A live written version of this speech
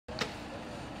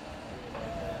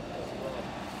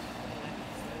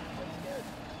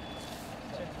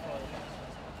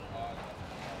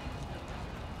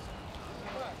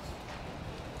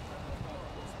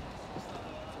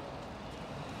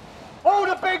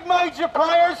big major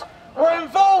players were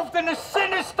involved in a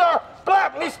sinister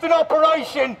blacklisting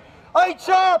operation.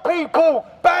 HR people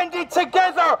banded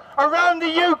together around the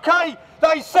UK.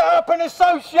 They set up an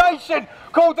association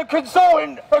called the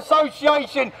Consultant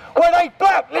Association, where they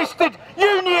blacklisted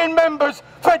union members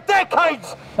for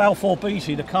decades. Balfour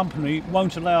Beatty, the company,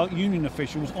 won't allow union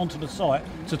officials onto the site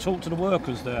to talk to the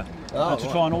workers there, to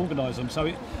try and organise them.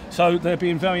 So they're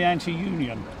being very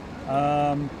anti-union.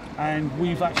 And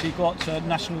we've actually got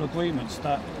national agreements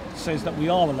that says that we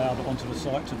are allowed onto the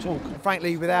site to talk.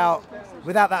 Frankly, without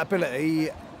that ability,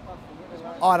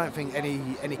 I don't think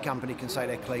any company can say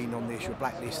they're clean on the issue of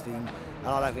blacklisting, and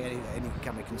I don't think any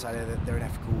company can say that they're an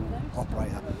ethical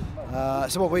operator.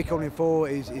 So what we're calling for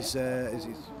is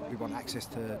we want access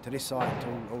to this site and to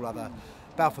all other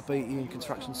Balfour Beatty and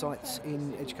construction sites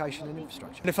in education and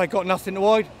infrastructure. And if they've got nothing to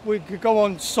hide, we could go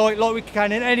on site like we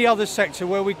can in any other sector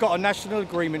where we've got a national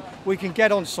agreement. We can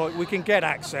get on site, we can get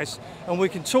access, and we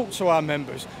can talk to our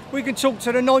members. We can talk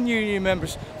to the non-union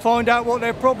members, find out what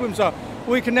their problems are.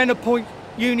 We can then appoint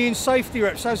union safety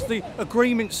reps, as the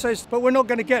agreement says, but we're not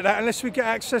going to get that unless we get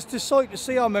access to site to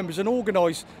see our members and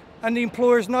organise, and the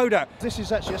employers know that. This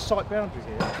is actually a site boundary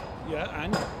here. Yeah,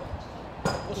 and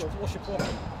what's your problem?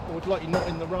 I would like you not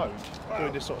in the road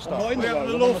doing this sort of stuff. We have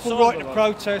the lawful right to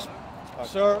protest,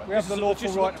 sir. We have the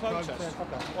lawful right to protest.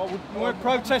 We're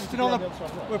protesting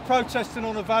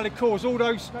on a valid cause. All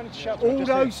those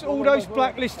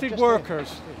blacklisted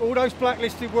workers,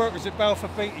 at Balfour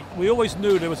Beatty. We always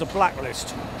knew there was a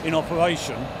blacklist in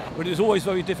operation, but it was always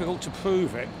very difficult to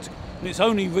prove it. And it's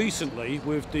only recently,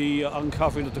 with the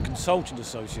uncovering of the Consultant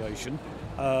Association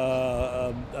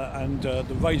and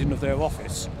the raiding of their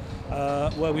office,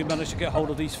 where we managed to get hold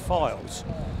of these files.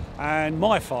 And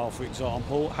my file, for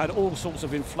example, had all sorts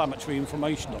of inflammatory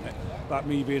information on it about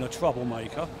me being a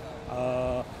troublemaker,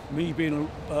 me being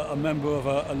a member of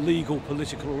a legal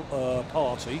political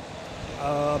party,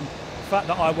 the fact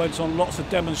that I went on lots of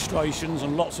demonstrations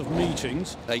and lots of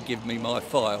meetings. They give me my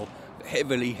file,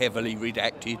 heavily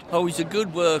redacted. Oh, he's a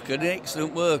good worker, an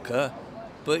excellent worker,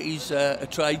 but he's a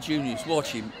trade unionist.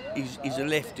 Watch him. He's a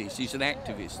leftist, he's an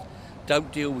activist.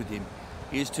 Don't deal with him.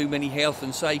 He has too many health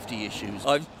and safety issues.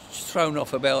 I've thrown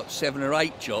off about 7 or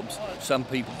 8 jobs. Some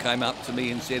people came up to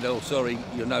me and said, oh, sorry,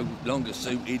 you're no longer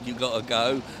suited, you've got to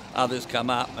go. Others come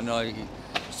up and I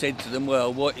said to them,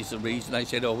 well, what is the reason? They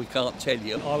said, oh, we can't tell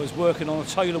you. I was working on a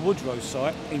Taylor Woodrow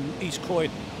site in East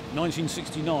Croydon,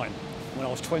 1969, when I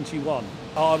was 21.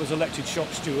 I was elected shop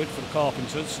steward for the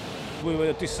carpenters. We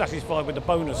were dissatisfied with the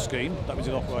bonus scheme that was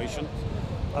in operation.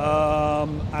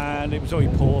 And it was very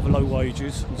poor, low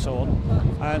wages and so on.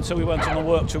 And so we went on a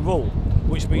work to rule,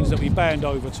 which means that we banned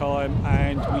overtime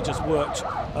and we just worked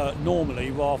normally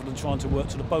rather than trying to work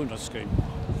to the bonus scheme.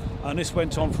 And this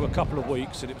went on for a couple of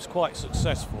weeks and it was quite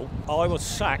successful. I was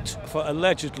sacked for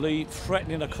allegedly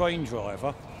threatening a crane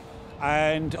driver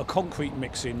and a concrete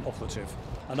mixing operative,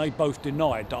 and they both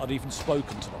denied that I'd even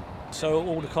spoken to them. So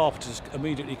all the carpenters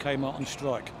immediately came out on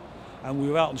strike, and we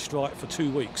were out on strike for 2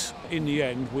 weeks. In the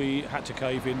end, we had to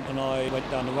cave in and I went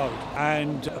down the road.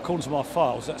 And according to my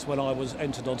files, that's when I was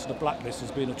entered onto the blacklist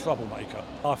as being a troublemaker.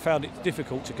 I found it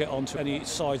difficult to get onto any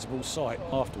sizeable site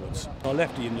afterwards. I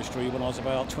left the industry when I was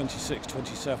about 26,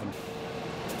 27.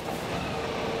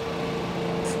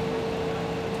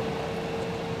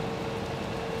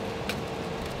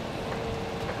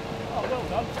 Oh, well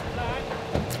done.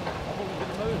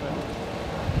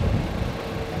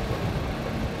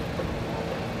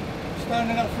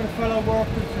 Standing up for the fellow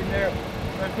workers in there.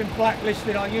 They've been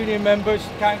blacklisted. Our union members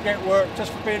can't get work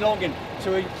just for belonging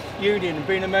to a union and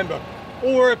being a member.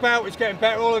 All we're about is getting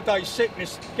better holidays,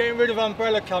 sickness, getting rid of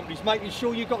umbrella companies, making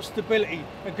sure you've got stability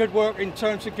and good working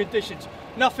terms and conditions.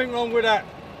 Nothing wrong with that.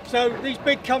 So these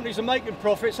big companies are making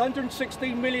profits.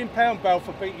 £116 million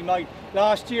Balfour Beatty made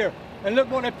last year. And look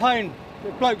what they're paying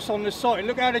the blokes on the site.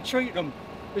 Look how they treat them.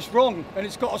 It's wrong and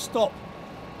it's got to stop.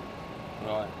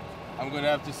 Right. I'm going to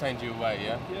have to send you away,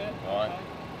 yeah? Yeah. All right.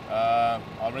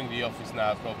 I'll ring the office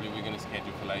now. Probably we're going to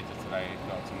schedule for later today, if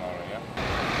not tomorrow, yeah?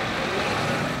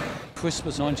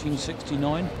 Christmas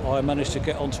 1969, I managed to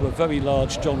get onto a very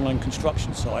large John Lane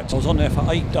construction site. I was on there for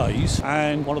 8 days,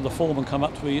 and one of the foremen came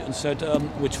up to me and said,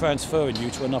 we're transferring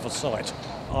you to another site.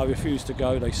 I refused to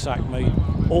go, they sacked me.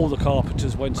 All the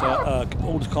carpenters went out,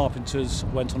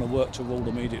 on a work to rule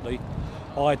immediately.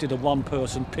 I did a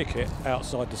one-person picket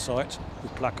outside the site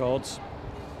with placards.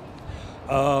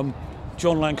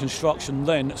 John Land Construction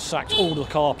then sacked all the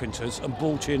carpenters and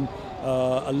brought in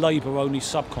a labour-only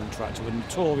subcontractor, a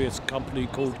notorious company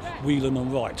called Whelan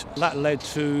and Wright. That led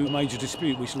to a major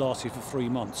dispute which lasted for 3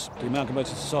 months. The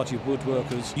Amalgamated Society of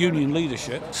Woodworkers union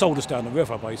leadership sold us down the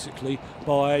river basically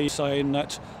by saying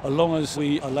that as long as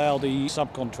we allow the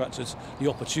subcontractors the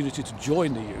opportunity to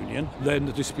join the union, then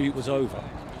the dispute was over.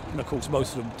 And of course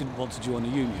most of them didn't want to join the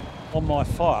union. On my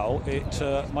file it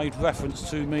made reference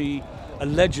to me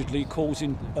allegedly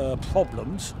causing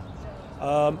problems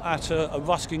at a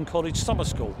Ruskin College summer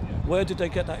school. Where did they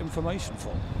get that information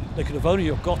from? They could have only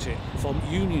have got it from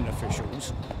union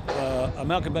officials,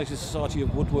 Amalgamated Society of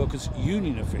Woodworkers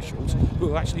union officials who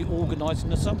were actually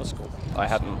organising the summer school. I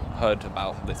hadn't heard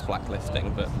about this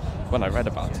blacklisting, but when I read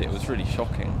about it, it was really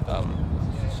shocking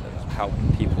how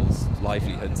people's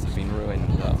livelihoods have been ruined.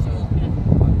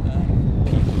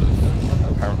 People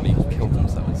have apparently killed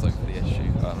themselves over the issue.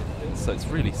 So it's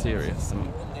really serious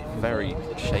and very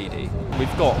shady.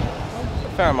 We've got a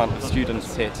fair amount of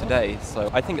students here today,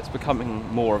 so I think it's becoming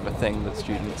more of a thing that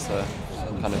students are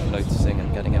kind of noticing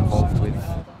and getting involved with.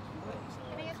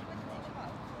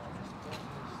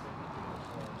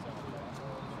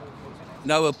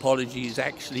 No apologies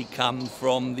actually come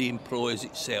from the employers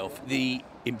itself. The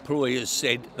employers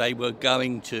said they were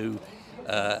going to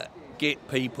get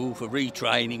people for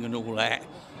retraining and all that.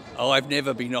 I've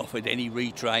never been offered any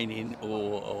retraining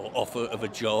or offer of a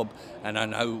job, and I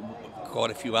know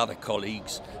quite a few other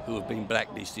colleagues who have been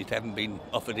blacklisted haven't been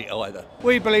offered it either.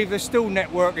 We believe there's still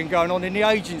networking going on in the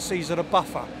agencies that are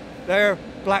buffer. They're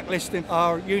blacklisting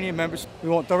our union members. We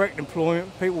want direct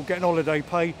employment, people getting holiday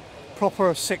pay,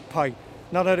 proper sick pay.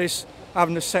 None of this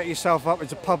having to set yourself up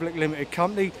as a public limited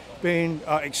company, being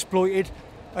exploited,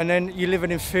 and then you're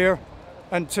living in fear.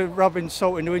 And to rub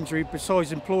insult into injury,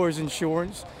 besides employers'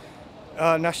 insurance,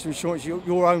 national insurance,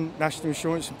 your own national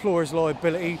insurance, employers'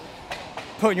 liability,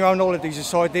 putting your own holidays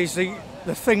aside, there's the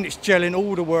thing that's gelling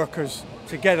all the workers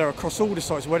together across all the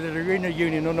sites, whether they're in a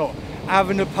union or not,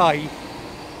 having to pay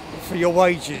for your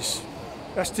wages.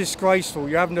 That's disgraceful.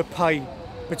 You're having to pay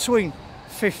between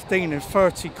 15 and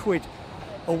 30 quid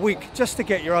a week just to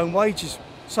get your own wages.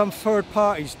 Some third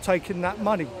parties taking that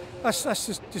money. That's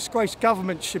just disgrace.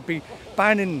 Government should be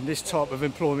banning this type of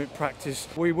employment practice.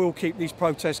 We will keep these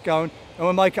protests going and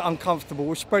we'll make it uncomfortable.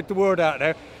 We'll spread the word out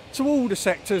there to all the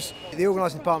sectors. The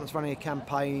organising department's running a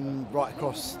campaign right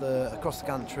across the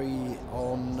country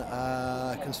on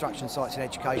construction sites in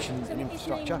education and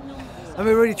infrastructure. And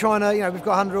we're really trying to, we've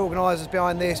got 100 organisers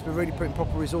behind this. We're really putting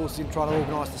proper resources in trying to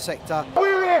organise the sector.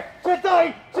 We're here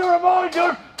today to remind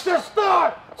you to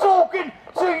start talking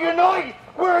to unite.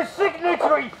 We're a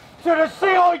signatory to the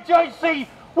CIJC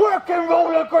Working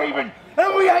Rule Agreement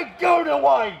and we ain't going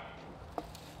away.